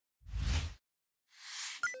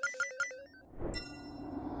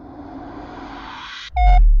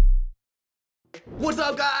What's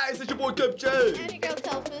up, guys? It's your boy Kimchi. And your girl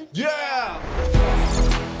Tofu. Yeah!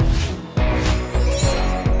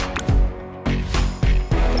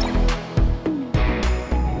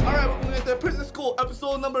 Alright, we're going into Prison School,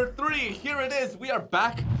 episode number 3. Here it is. We are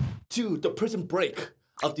back to the prison break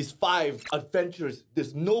of these 5 adventurers,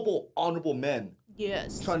 this noble, honorable men.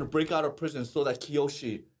 Yes. Trying to break out of prison so that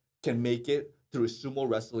Kiyoshi can make it through a sumo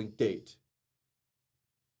wrestling date.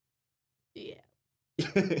 Yeah.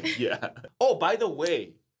 Yeah. Oh, by the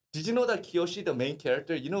way, did you know that Kiyoshi, the main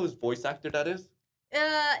character, you know whose voice actor that is?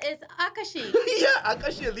 It's Akashi. Yeah,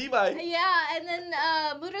 Akashi and Levi. Yeah, and then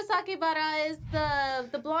Murasaki Bara is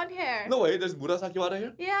the blonde hair. No way, there's Murasaki Wada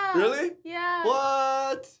here? Yeah. Really? Yeah.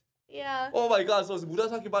 What? Yeah. Oh my god, so it's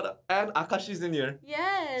Murasaki Wada and Akashi's in here.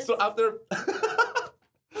 Yes. So after...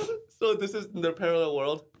 So this is in their parallel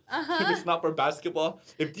world. If it's not for basketball.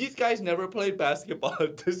 If these guys never played basketball,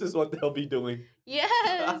 this is what they'll be doing. Yes.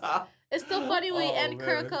 It's so funny we end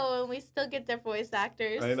Kuroko and we still get their voice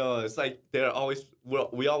actors. I know. It's like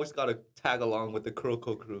we always gotta tag along with the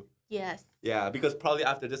Kuroko crew. Yes. Yeah, because probably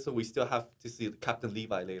after this one we still have to see Captain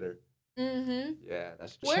Levi later. Mm-hmm. Yeah,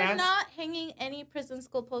 that's true. We're not hanging any prison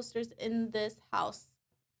school posters in this house.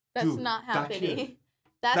 That's not happening.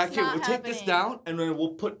 That's not happening. We'll take this down and then we'll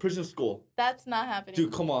put prison school. That's not happening.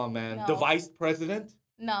 Dude, come on, man. No. The vice president?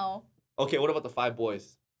 No. Okay, what about the 5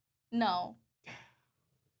 boys? No.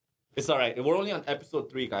 It's all right. We're only on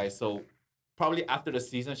episode 3, guys. So probably after the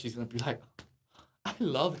season, she's going to be like, I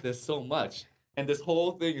love this so much. And this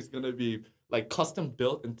whole thing is going to be like custom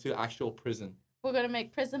built into actual prison. We're going to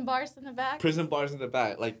make prison bars in the back? Prison bars in the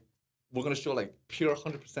back. Like, we're going to show like pure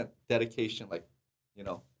 100% dedication. Like, you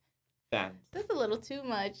know, fans. That's a little too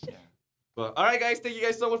much. Yeah. But all right, guys. Thank you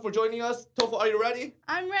guys so much for joining us. Tofu, are you ready?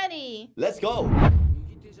 I'm ready. Let's go.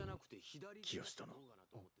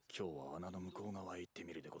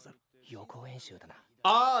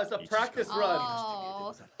 Ah, it's a practice run.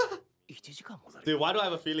 Oh. Dude, why do I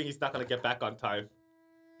have a feeling he's not going to get back on time?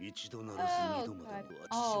 Oh, God.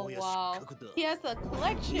 Oh, wow. He has a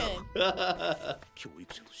collection.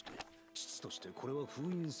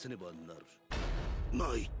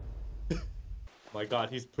 My God,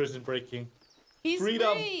 he's prison breaking. He's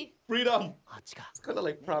freedom. free. Freedom. It's kind of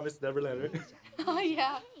like Promised Neverland, right? Oh,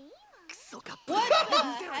 yeah. What the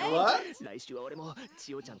heck? What?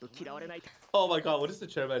 Oh my God, what is the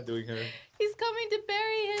chairman doing here? He's coming to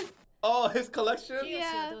bury his... Oh, his collection?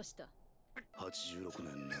 Yeah.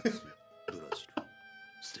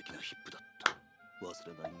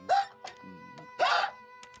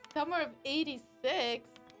 Summer of 86?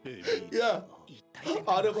 Yeah.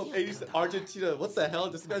 Autumn of 86, Argentina. What the hell?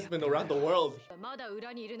 This guy's been around the world.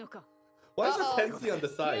 Why is there Pensy on the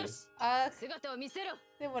side?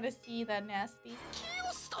 They want to see that nasty.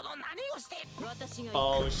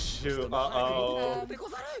 Oh shoot, uh-oh.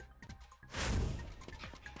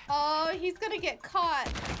 Oh, he's gonna get caught.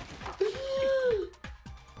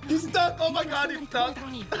 He's stuck! Oh my God, he's stuck!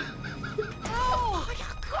 Oh.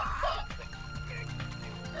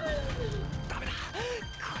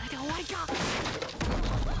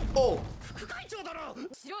 Oh!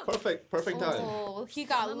 Perfect time. Oh, he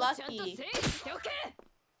got lucky.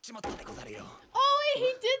 Oh wait,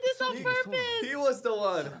 he did this on purpose. He was the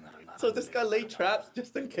one. So this guy laid traps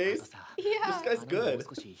just in case? Yeah. This guy's good.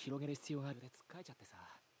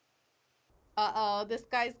 Uh-oh, this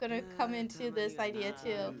guy's gonna come into this idea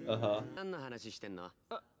too. Uh-huh.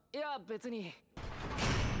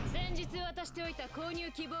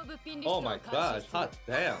 Oh my God, hot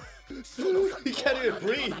damn. He can't even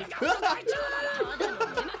breathe.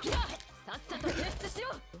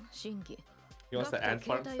 He wants the ant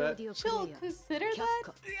farm set? She'll consider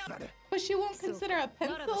that? But she won't consider a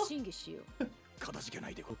pencil?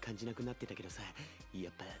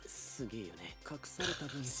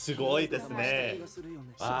 Sugoi desu ne.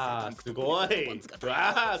 Ah, sugoi.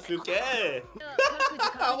 Ah, suge.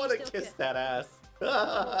 I wanna kiss that ass.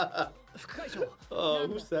 Oh,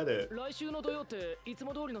 who said it?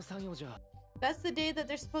 That's the day that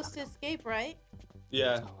they're supposed to escape, right?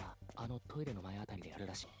 Yeah.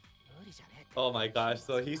 Oh my gosh,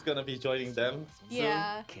 so he's gonna be joining them soon?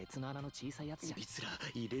 Yeah.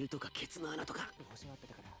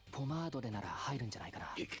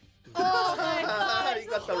 Oh my god, you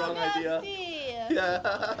got the wrong idea. Yeah.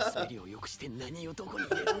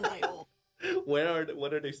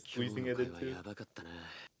 What are they squeezing it into?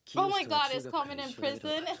 Oh my god, is Common in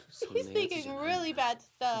prison? He's thinking really bad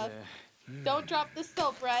stuff. Don't drop the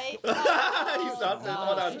soap, right? Oh, He's dropped it.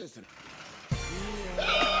 Hold on.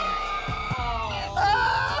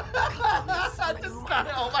 This guy,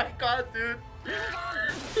 oh my god, dude.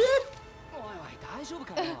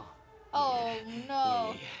 Oh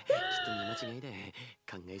no.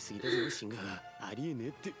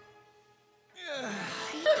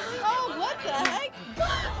 Oh, what the heck?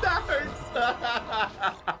 That hurts.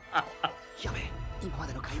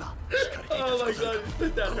 Oh my god,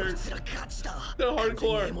 that hurts. They're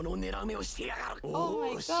hardcore. Oh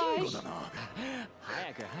my gosh.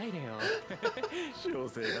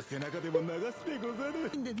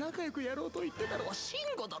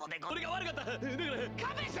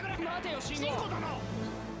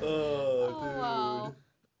 Oh,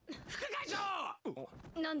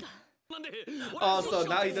 dude. Oh, so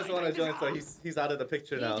now he doesn't want to join, so he's out of the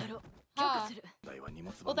picture now. Huh.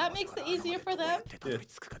 Well, that makes it easier for them. Yeah.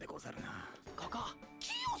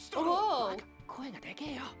 Whoa.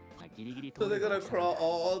 So they're gonna crawl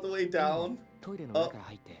all the way down up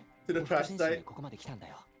to the trash site.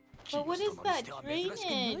 But what is that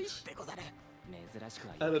drainage?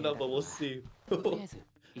 I don't know, but we'll see.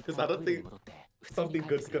 Because I don't think something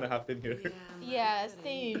good's gonna happen here. Yeah,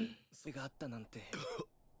 same.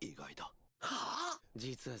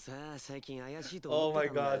 Oh my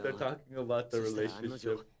god, they're talking about the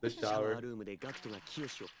relationship, the shower. Ew!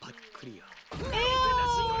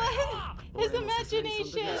 His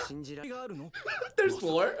imagination! There's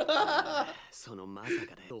more?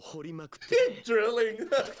 Drilling!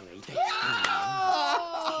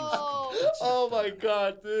 Oh my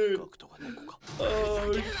god, dude!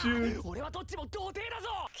 Oh shoot!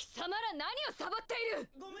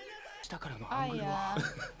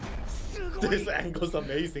 This angle's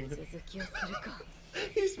amazing.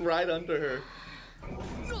 He's right under her. Oh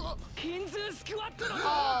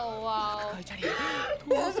wow.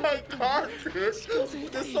 Oh my god, dude. This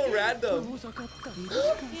is so random.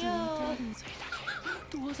 Yeah.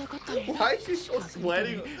 Why is she so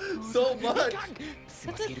sweating so much?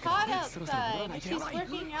 Because it's hot outside and she's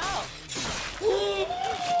working out.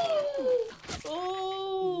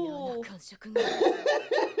 Oh. Good.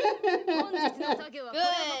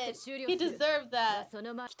 He deserved that. Oh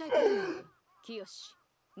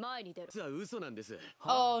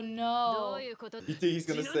no. You think he's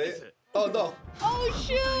gonna say it? Oh no. Oh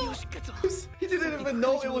shoot. He didn't even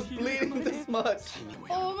know it was bleeding this much.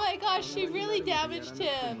 Oh my gosh, she really damaged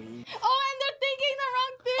him. Oh, and they're thinking the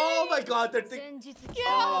wrong thing. Oh my god, they're thinking.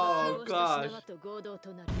 Oh gosh.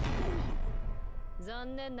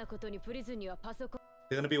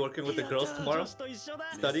 They're gonna be working with the girls tomorrow?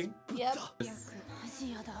 Studying? Yep. They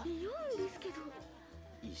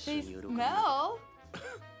smell.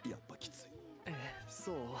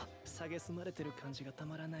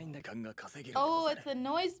 Oh, it's a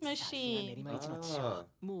noise machine. Ah.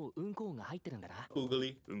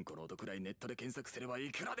 Googly.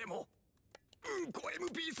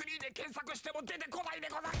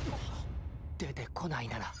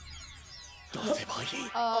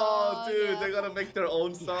 Oh, dude, they're gonna make their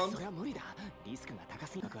own song. He's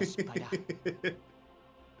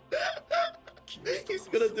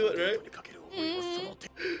gonna do it, right?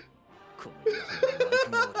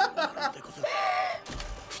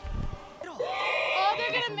 Oh,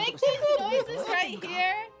 they're gonna make these noises right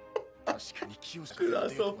here. Dude,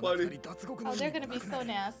 that's so funny. Oh, they're gonna be so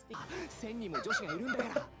nasty.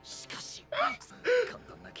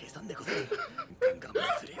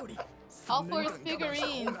 All for his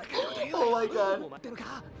figurines. Oh my god. Oh my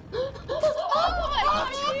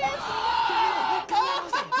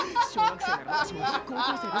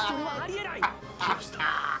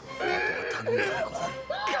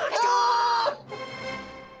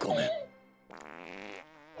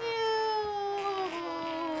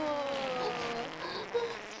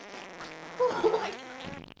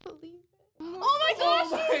Oh my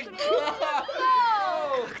gosh!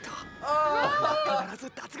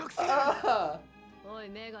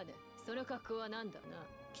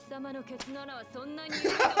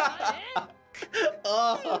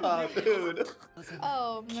 Oh, dude.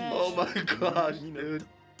 Oh man. Oh my gosh, dude.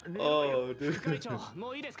 Oh, dude.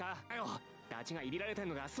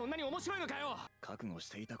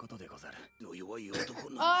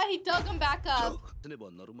 Oh, he dug him back up.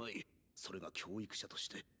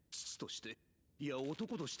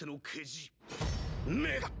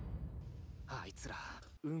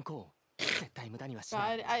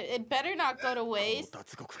 God, it better not go to waste.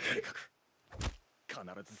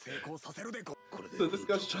 So this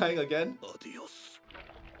guy's trying again?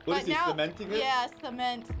 What is he, cementing it? Yeah,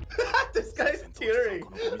 cement. This guy's tearing.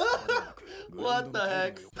 What the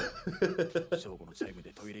heck?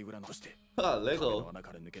 Ah, Lego.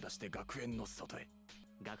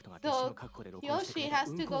 So Yoshi has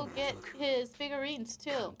to go get his figurines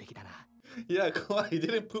too. Yeah, come on, he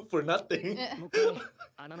didn't poop for nothing. Eh.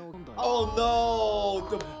 Oh no!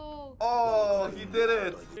 Oh. Oh, he did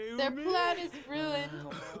it. Their plan is ruined.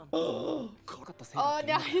 Oh,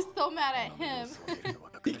 now he's so mad at him.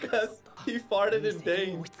 because he farted in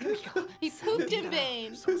vain. He pooped in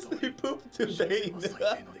vain. He pooped in vain.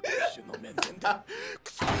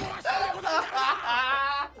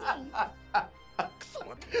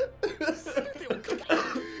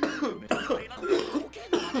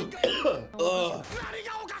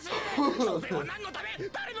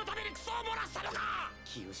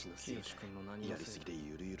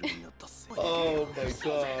 Oh my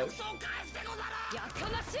god.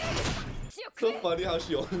 So funny how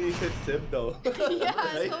she only hits him though. Yeah,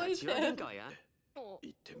 Right? it's always him.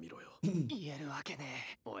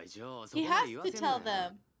 He has to tell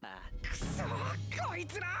them.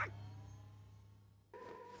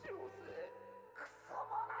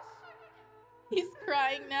 He's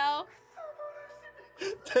crying now.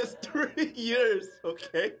 That's 3 years,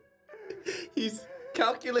 okay? He's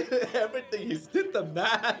calculated everything. He's did the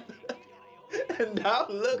math. And now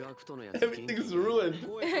look, everything's ruined.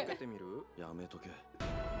 What?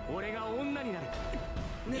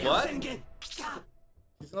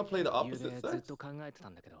 He's gonna play the opposite sex? He's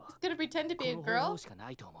gonna pretend to be a girl?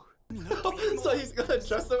 So he's gonna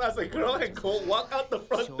dress him as a girl and go walk out the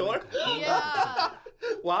front door? Yeah.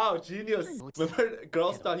 Wow, genius. Remember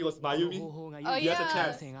girls thought he was Mayumi? Oh, He has a yeah.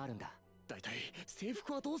 chance.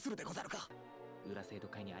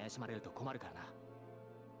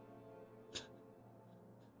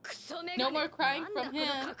 No more crying from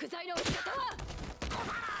him.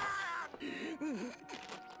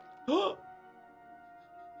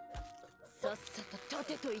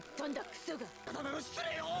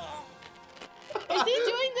 Is he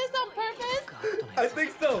doing this on purpose? I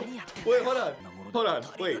think so. Wait, hold on. Hold on,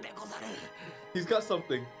 wait. He's got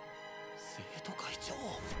something.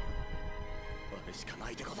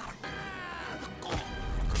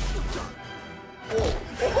 Whoa. Oh,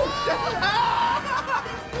 shit.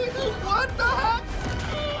 What the heck?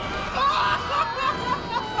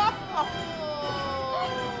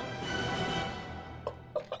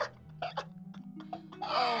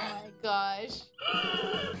 Oh my gosh.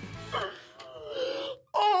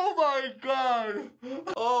 Oh my god!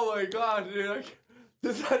 Oh my god, dude.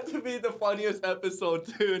 This had to be the funniest episode,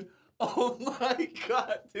 dude. Oh my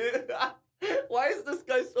god, dude. Why is this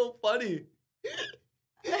guy so funny?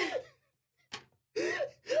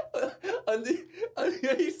 And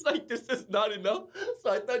he's like, this is not enough. So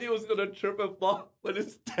I thought he was gonna trip and fall, but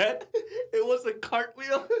instead, it was a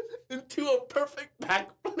cartwheel into a perfect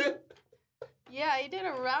backflip. Yeah, he did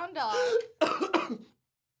a round off.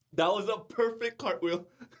 That was a perfect cartwheel.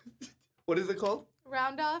 What is it called?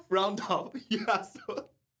 Round off? Round off. Yeah, so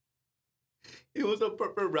it was a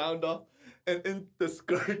perfect round off. And in the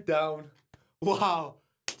skirt down. Wow.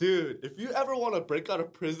 Dude, if you ever want to break out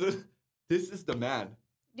of prison, this is the man.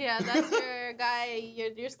 Yeah, that's your guy,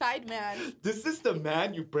 your side man. This is the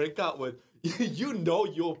man you break out with. You know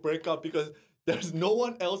you'll break out because there's no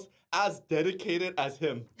one else as dedicated as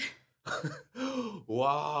him.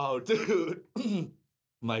 Wow, dude.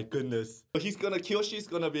 My goodness. Kyoshi's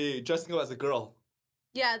gonna be dressing up as a girl.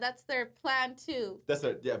 Yeah, that's their plan too. That's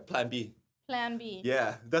their, yeah, plan B. Plan B.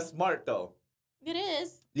 Yeah, that's smart though. It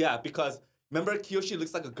is. Yeah, because remember Kyoshi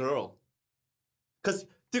looks like a girl. Cause,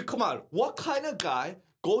 dude, come on. What kind of guy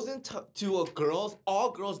goes into a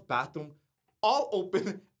all girls bathroom, all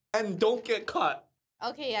open, and don't get caught?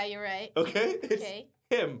 Okay, yeah, you're right. Okay? It's Okay.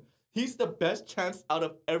 him. He's the best chance out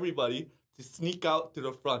of everybody to sneak out to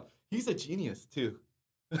the front. He's a genius too.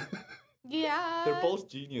 Yeah. They're both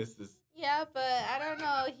geniuses. Yeah, but I don't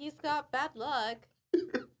know. He's got bad luck.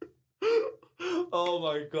 Oh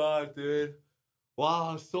my god, dude.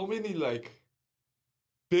 Wow, so many like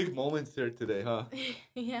big moments here today, huh?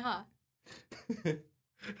 Yeah.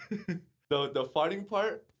 The farting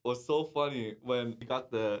part was so funny when he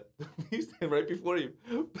got the right before he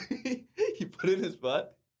put in his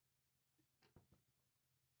butt.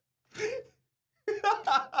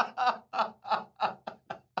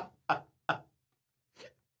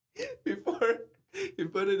 Before he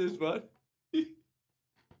put in his butt, he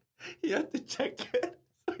had to check it.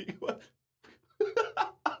 So he went.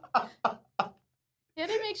 You had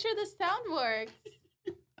to make sure the sound works.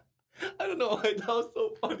 I don't know why that was so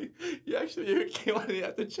funny. He actually came on and he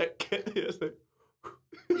had to check it. He was like,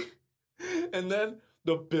 and then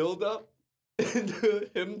the build up into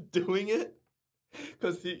him doing it,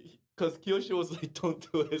 because Kyoshi was like, "Don't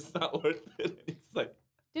do it. It's not worth it." And he's like,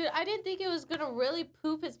 Dude, I didn't think it was gonna really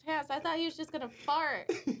poop his pants. I thought he was just gonna fart.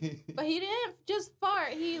 But he didn't just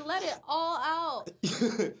fart. He let it all out.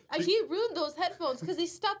 He ruined those headphones because he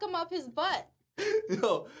stuck them up his butt.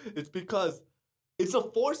 No, it's because It's a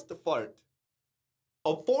forced fart.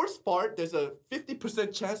 A forced fart, there's a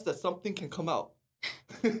 50% chance that something can come out.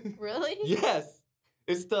 Really? Yes.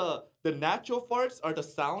 It's the natural farts are the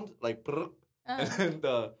sound like brr, and then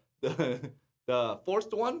the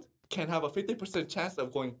forced one can have a 50% chance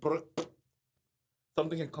of going brr.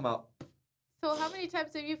 Something can come out. So how many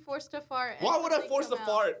times have you forced a fart? Why would I force a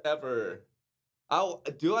fart ever?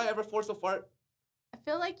 Do I ever force a fart? I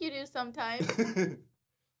feel like you do sometimes.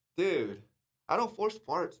 Dude, I don't force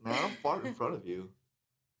farts, man. I don't fart in front of you.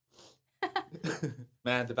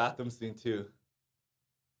 Man, the bathroom scene too.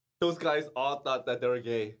 Those guys all thought that they were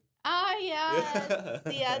gay. Ah, yeah.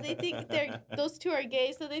 Yeah, they think those two are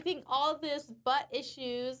gay, so they think all this butt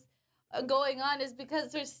issues going on is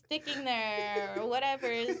because they're sticking their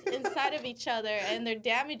whatever's inside of each other and they're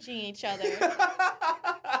damaging each other.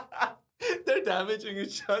 They're damaging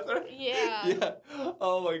each other? Yeah. Yeah.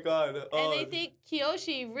 Oh my god. And they think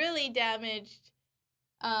Kiyoshi really damaged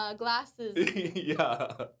glasses.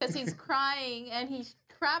 Yeah. Because he's crying and he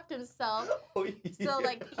crapped himself. Oh, yeah. So,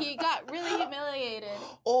 like, he got really humiliated.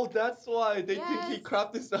 Oh, that's why they think he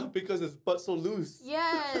crapped himself because his butt's so loose.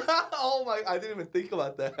 Yes. Oh my, I didn't even think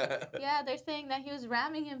about that. Yeah, they're saying that he was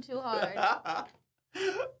ramming him too hard.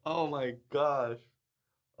 Oh my gosh.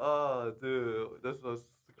 Oh, dude, this was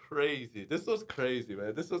crazy. This was crazy,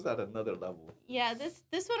 man. This was at another level. Yeah, this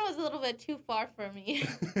one was a little bit too far for me.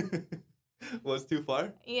 Was too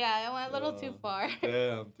far? Yeah, it went a little too far.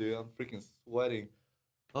 Damn, dude, I'm freaking sweating.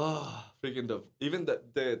 Oh, freaking the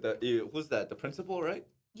who's that? The principal, right?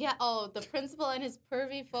 Yeah, oh, the principal and his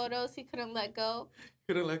pervy photos, he couldn't let go.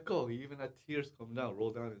 Couldn't let go. He even had tears come down,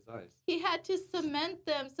 roll down his eyes. He had to cement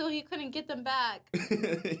them so he couldn't get them back.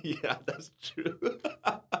 Yeah, that's true.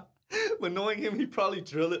 But knowing him, he'd probably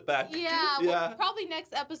drill it back. Yeah, well, probably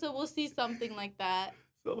next episode we'll see something like that.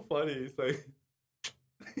 So funny. It's like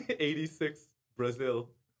 86 Brazil.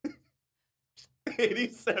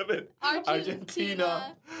 87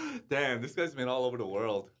 Argentina. Damn, this guy's been all over the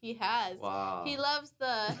world. He has. Wow. He loves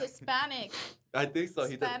the Hispanic. I think so.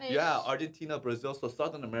 He does. Yeah, Argentina, Brazil, so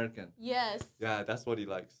Southern American. Yes. Yeah, that's what he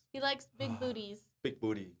likes. He likes big booties. Big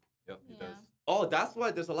booty. Yep, he does. Oh, that's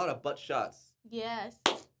why there's a lot of butt shots. Yes.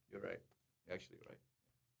 You're right. You're actually right.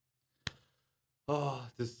 Oh,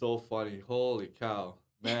 this is so funny. Holy cow.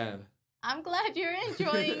 Man. I'm glad you're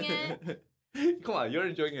enjoying it. Come on, you're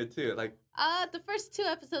enjoying it too. Like the first 2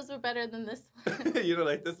 episodes were better than this one. You don't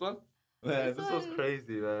like this one? Man, this was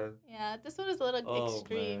crazy, man. Yeah, this one was a little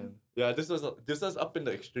extreme. Man. Yeah, this was up in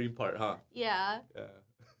the extreme part, huh? Yeah.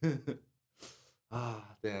 Yeah.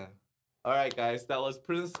 Damn. All right, guys, that was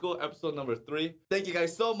Prison School episode number 3. Thank you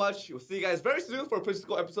guys so much. We'll see you guys very soon for Prison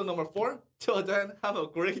School episode number 4. Till then, have a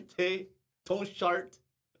great day. Don't shart.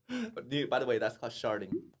 By the way, that's called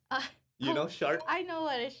sharting. You know shart? I know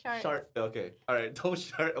what is shart. Shart. Okay. All right. Don't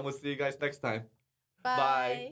shart, and we'll see you guys next time. Bye. Bye.